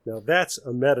 Now, that's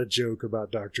a meta joke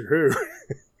about Doctor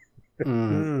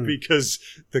Who. Because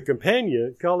the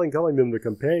companion, calling them the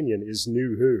companion, is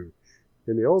New Who.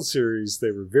 In the old series, they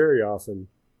were very often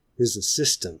his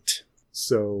assistant.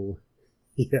 So,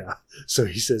 yeah. So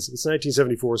he says, it's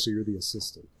 1974, so you're the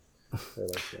assistant. I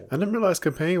like that. I didn't realize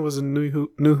companion was a New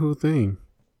Who thing.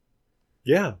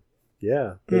 Yeah.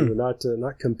 They were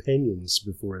not companions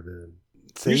before then.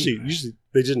 Usually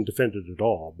they didn't defend it at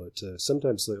all, but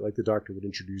sometimes like the Doctor would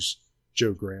introduce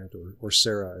Joe Grant or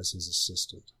Sarah as his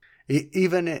assistant.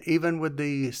 Even with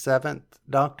the seventh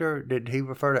Doctor, did he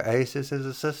refer to Ace as his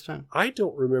assistant? I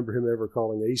don't remember him ever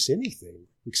calling Ace anything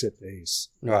except Ace.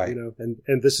 Right.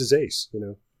 And this is Ace,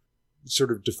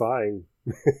 sort of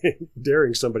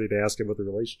daring somebody to ask him about the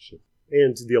relationship.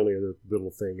 And the only other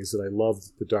little thing is that I love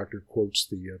that the Doctor quotes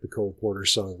the Cole Porter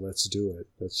song, Let's Do It.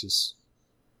 That's just...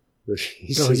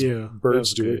 He says,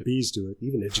 birds do it, bees do it,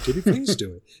 even educated fleas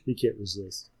do it. He can't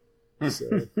resist.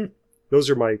 So, those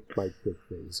are my good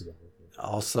things about it.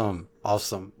 Awesome.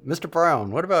 Mr.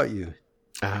 Brown, what about you?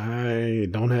 I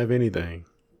don't have anything.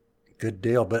 Good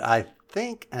deal. But I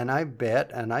think, and I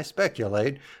bet, and I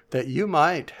speculate that you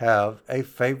might have a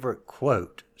favorite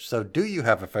quote. So do you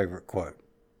have a favorite quote?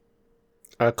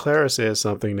 Clara says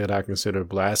something that I consider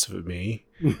blasphemy.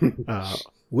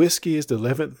 Whiskey is the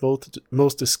 11th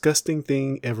most disgusting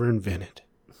thing ever invented.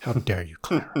 How dare you,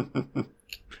 Clara?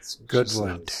 Good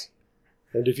one.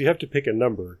 And if you have to pick a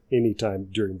number anytime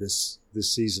during this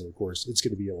season, of course, it's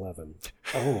going to be 11.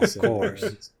 Oh, of course.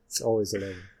 It's always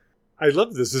 11. I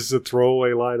love this. This is a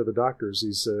throwaway line of the Doctor's.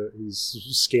 He's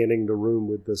scanning the room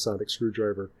with the sonic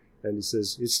screwdriver. And he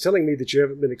says, it's telling me that you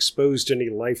haven't been exposed to any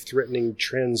life-threatening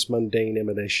transmundane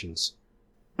emanations.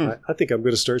 I think I'm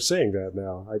going to start saying that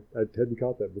now. I hadn't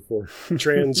caught that before.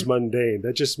 Transmundane.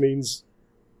 That just means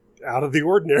out of the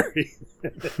ordinary.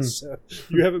 So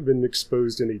you haven't been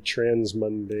exposed to any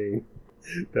transmundane.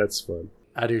 That's fun.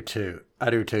 I do too.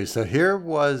 So here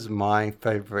was my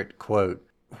favorite quote.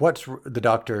 What's the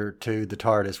Doctor to the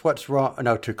TARDIS? What's wrong?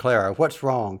 No, to Clara. What's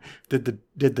wrong?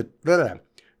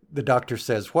 The Doctor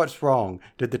says, what's wrong?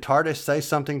 Did the TARDIS say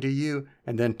something to you?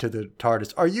 And then to the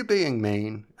TARDIS, are you being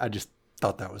mean? I just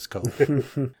thought that was cool.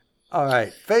 All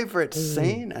right. Favorite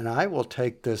scene. And I will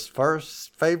take this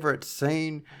first. Favorite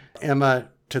scene. Emma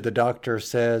to the Doctor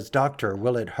says, Doctor,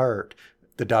 will it hurt?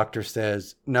 The Doctor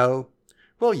says, no.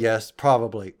 Well, yes,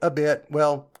 probably. A bit.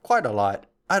 Well, quite a lot.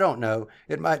 I don't know.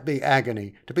 It might be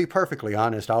agony. To be perfectly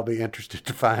honest, I'll be interested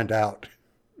to find out.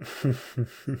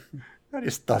 I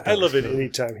just thought that I love it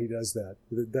anytime he does that.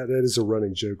 That is a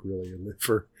running joke, really,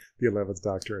 for the 11th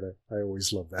Doctor, and I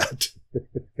always love that.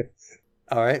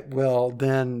 All right. Well,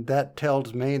 then that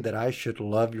tells me that I should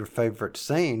love your favorite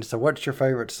scene. So what's your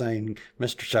favorite scene,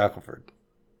 Mr. Shackelford?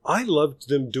 I loved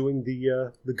them doing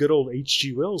the good old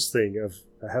H.G. Wells thing of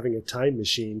having a time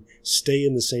machine stay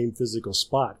in the same physical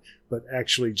spot, but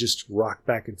actually just rock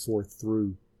back and forth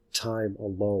through time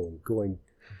alone, going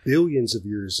billions of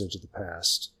years into the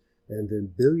past and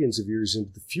then billions of years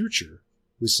into the future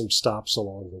with some stops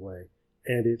along the way.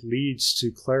 And it leads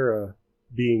to Clara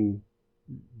being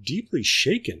deeply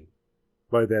shaken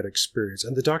by that experience.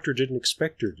 And the doctor didn't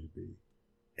expect her to be.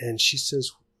 And she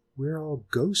says, "We're all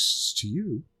ghosts to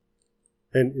you."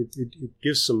 And it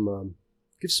gives some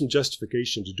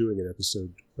justification to doing a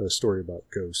story about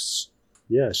ghosts.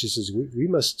 Yeah, she says, we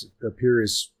must appear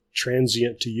as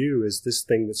transient to you as this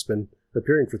thing that's been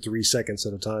appearing for 3 seconds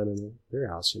at a time in their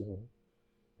house. You know,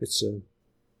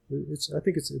 I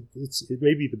think it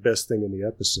may be the best thing in the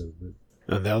episode.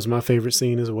 But that was my favorite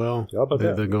scene as well. How about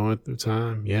that? They're going through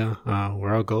time. Yeah,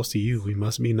 we're all ghosts to you. We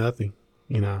must be nothing.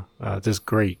 You know, just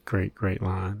great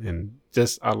line. And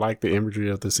just, I like the imagery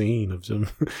of the scene of them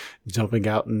jumping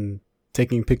out and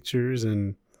taking pictures.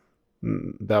 And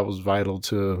that was vital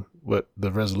to what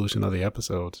the resolution of the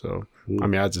episode. So, I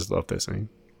mean, I just love that scene.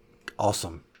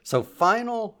 Awesome. So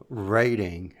final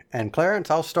rating. And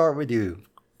Clarence, I'll start with you.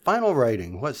 Final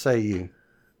rating. What say you?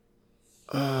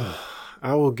 I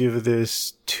will give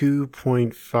this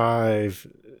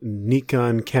 2.5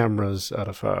 Nikon cameras out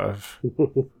of 5.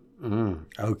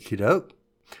 Okie doke.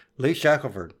 Lee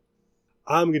Shackelford.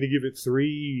 I'm going to give it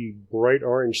 3 bright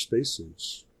orange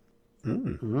spacesuits.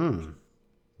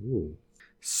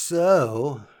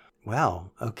 So,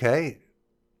 wow. Okay.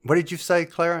 What did you say,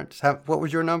 Clarence? What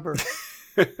was your number?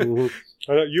 I know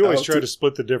you always try to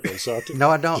split the difference. So no,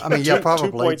 I don't. I mean, yeah,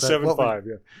 probably. 2.75,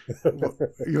 yeah.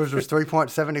 Yours was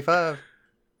 3.75?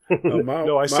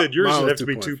 No, I said yours would have to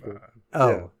be 2.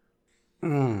 Oh.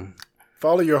 Yeah.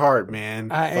 Follow your heart,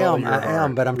 man. I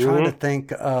am, but I'm trying to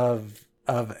think of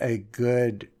a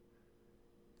good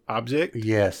object.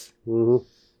 Yes. Oh,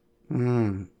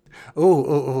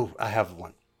 I have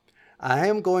one. I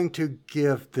am going to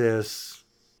give this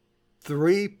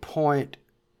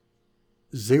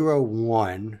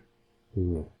 3.01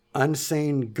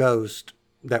 unseen ghosts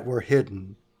that were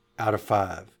hidden out of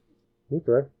 5.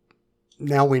 Okay.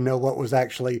 Now we know what was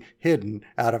actually hidden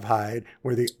out of Hyde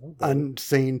were the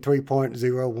unseen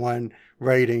 3.01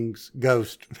 ratings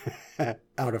ghost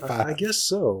out of 5. I guess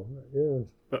so. Yeah.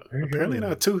 Apparently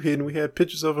not too hidden. We had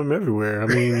pictures of them everywhere. I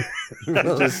mean,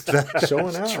 just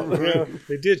showing out. Yeah,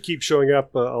 they did keep showing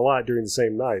up a lot during the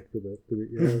same night. I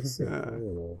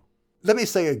don't know. Let me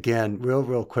say again,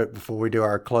 real quick before we do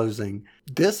our closing.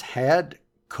 This had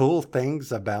cool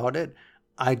things about it.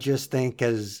 I just think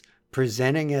as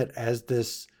presenting it as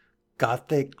this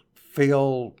gothic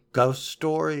feel ghost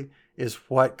story is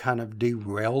what kind of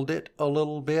derailed it a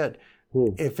little bit.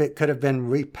 If it could have been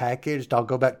repackaged, I'll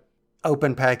go back,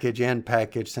 open package, end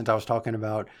package, since I was talking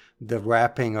about the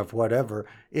wrapping of whatever.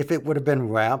 If it would have been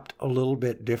wrapped a little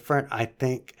bit different, I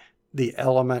think the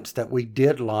elements that we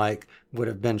did like would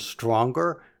have been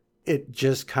stronger. It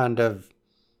just kind of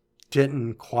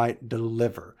didn't quite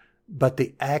deliver. But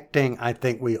the acting, I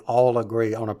think we all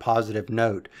agree on a positive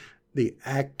note. The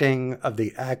acting of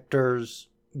the actors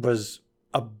was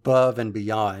above and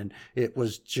beyond. It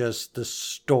was just the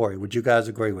story. Would you guys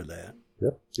agree with that?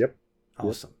 Yep.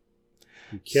 Awesome.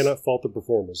 You cannot fault the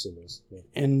performance in this. Yeah.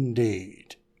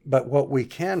 Indeed. But what we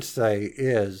can say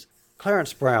is,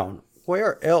 Clarence Brown,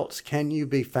 where else can you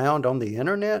be found on the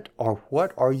internet, or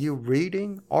what are you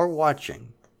reading or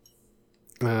watching?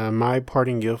 My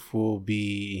parting gift will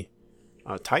be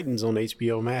Titans on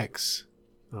HBO Max,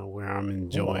 where I'm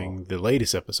enjoying the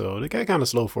latest episode. It got kind of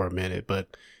slow for a minute,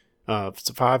 but it's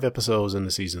 5 episodes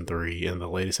into season 3, and the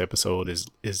latest episode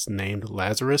is named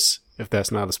Lazarus, if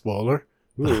that's not a spoiler.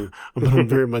 But I'm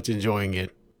very much enjoying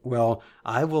it. Well,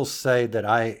 I will say that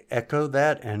I echo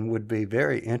that and would be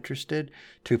very interested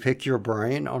to pick your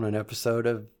brain on an episode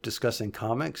of Discussing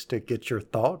Comics to get your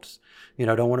thoughts.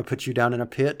 Don't want to put you down in a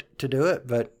pit to do it,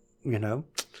 but,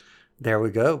 there we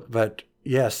go. But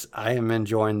yes, I am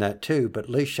enjoying that too. But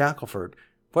Lee Shackelford,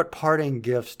 what parting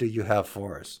gifts do you have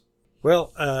for us?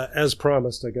 Well, as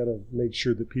promised, I got to make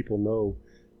sure that people know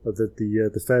that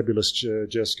the fabulous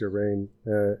Jessica Raine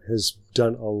has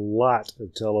done a lot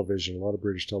of television, a lot of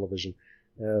British television,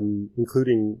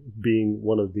 including being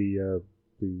one of the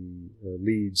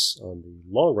leads on the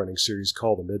long-running series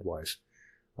called The Midwife,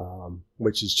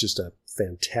 which is just a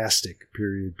fantastic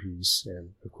period piece,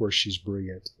 and of course she's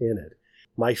brilliant in it.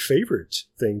 My favorite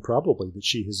thing probably that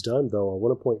she has done, though, I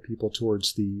want to point people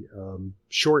towards the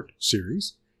short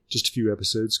series, just a few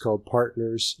episodes, called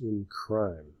Partners in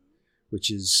Crime, which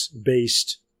is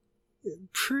based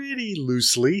pretty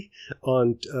loosely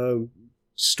on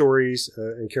stories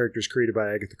and characters created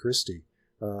by Agatha Christie.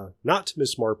 Not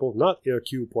Miss Marple, not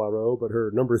Hercule Poirot, but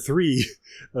her number 3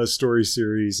 story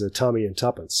series, Tommy and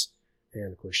Tuppence.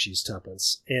 And, of course, she's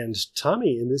Tuppence. And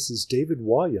Tommy in this is David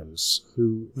Walliams,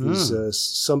 who is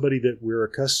somebody that we're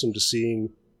accustomed to seeing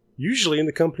usually in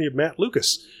the company of Matt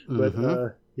Lucas.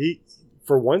 But he,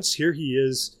 for once, here he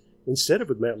is, instead of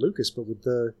with Matt Lucas, but with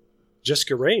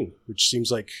Jessica Raine, which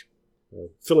seems like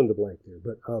fill in the blank there.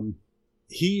 But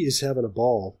he is having a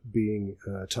ball being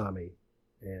Tommy,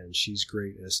 and she's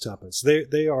great as Tuppence.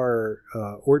 They are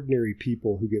ordinary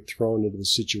people who get thrown into the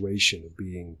situation of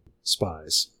being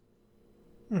spies.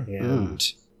 And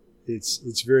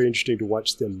it's very interesting to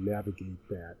watch them navigate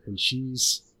that. And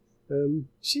she's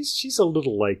a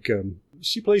little like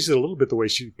she plays it a little bit the way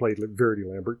she played Verity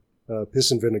Lambert, piss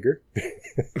and vinegar.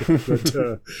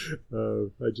 But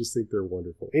I just think they're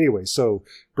wonderful. Anyway, so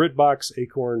BritBox,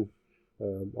 Acorn,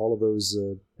 all of those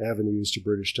avenues to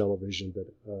British television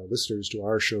that listeners to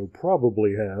our show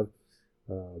probably have.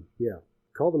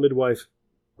 Call the Midwife,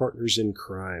 Partners in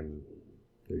Crime.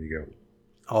 There you go.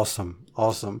 Awesome.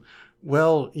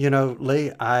 Well,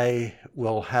 Lee, I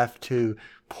will have to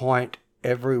point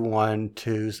everyone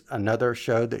to another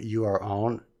show that you are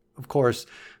on. Of course,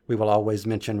 we will always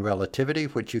mention Relativity,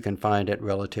 which you can find at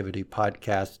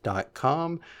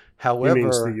relativitypodcast.com. However, he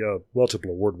means the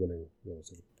multiple award-winning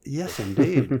Relativity. Yes,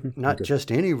 indeed. Not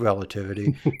just any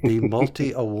Relativity, the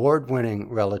multi-award-winning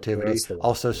Relativity,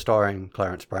 also starring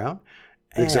Clarence Brown.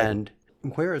 Exactly. And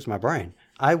where is my brain?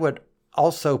 I would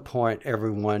also point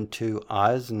everyone to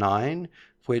Oz 9,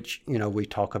 which, we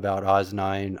talk about Oz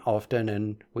 9 often,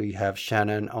 and we have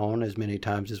Shannon on as many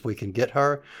times as we can get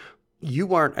her. You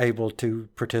weren't able to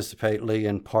participate, Lee,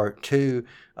 in part 2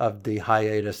 of the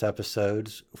hiatus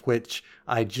episodes, which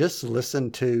I just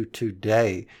listened to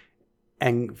today.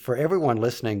 And for everyone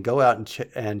listening, go out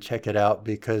and check it out,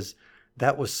 because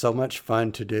that was so much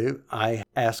fun to do. I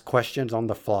asked questions on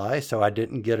the fly, so I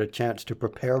didn't get a chance to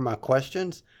prepare my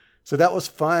questions. So that was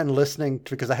fun listening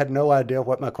because I had no idea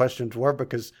what my questions were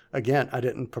because, again, I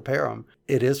didn't prepare them.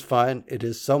 It is fun. It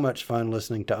is so much fun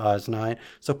listening to Oz 9.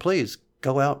 So please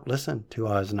go out, listen to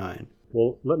Oz 9.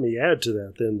 Well, let me add to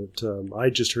that then that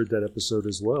I just heard that episode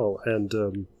as well.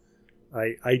 And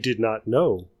I did not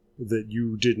know that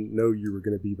you didn't know you were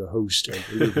going to be the host and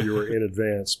interviewer in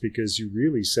advance, because you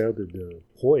really sounded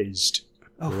poised.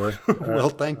 Oh, well,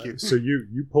 thank you. So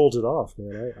you pulled it off,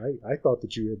 man. I thought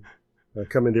that you had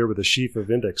come in there with a sheaf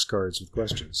of index cards with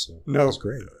questions. So no, that's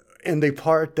great. And the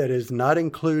part that is not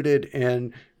included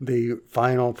in the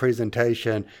final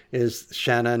presentation is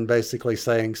Shannon basically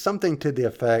saying something to the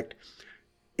effect,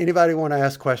 anybody want to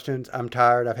ask questions? I'm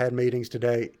tired. I've had meetings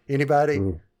today. Anybody?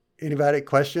 Anybody?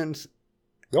 Questions?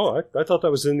 No, I thought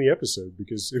that was in the episode,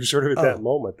 because it was sort of at that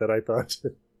moment that I thought,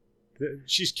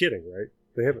 she's kidding, right?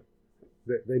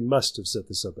 They must have set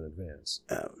this up in advance.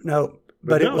 No,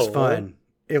 but it was fun.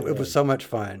 It was so much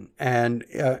fun, and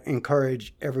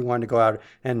encourage everyone to go out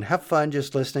and have fun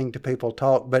just listening to people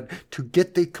talk. But to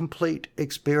get the complete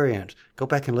experience, go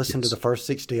back and listen to the first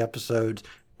 60 episodes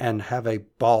and have a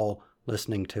ball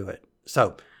listening to it.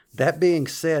 So that being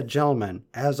said, gentlemen,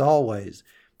 as always,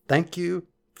 thank you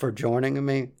for joining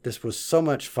me. This was so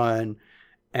much fun,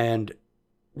 and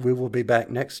we will be back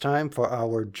next time for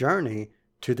our journey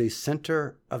to the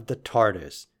center of the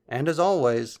TARDIS. And as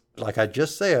always, like I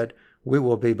just said, we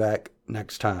will be back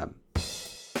next time.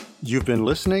 You've been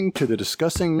listening to the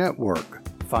Discussing Network.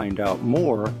 Find out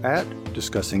more at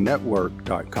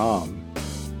discussingnetwork.com.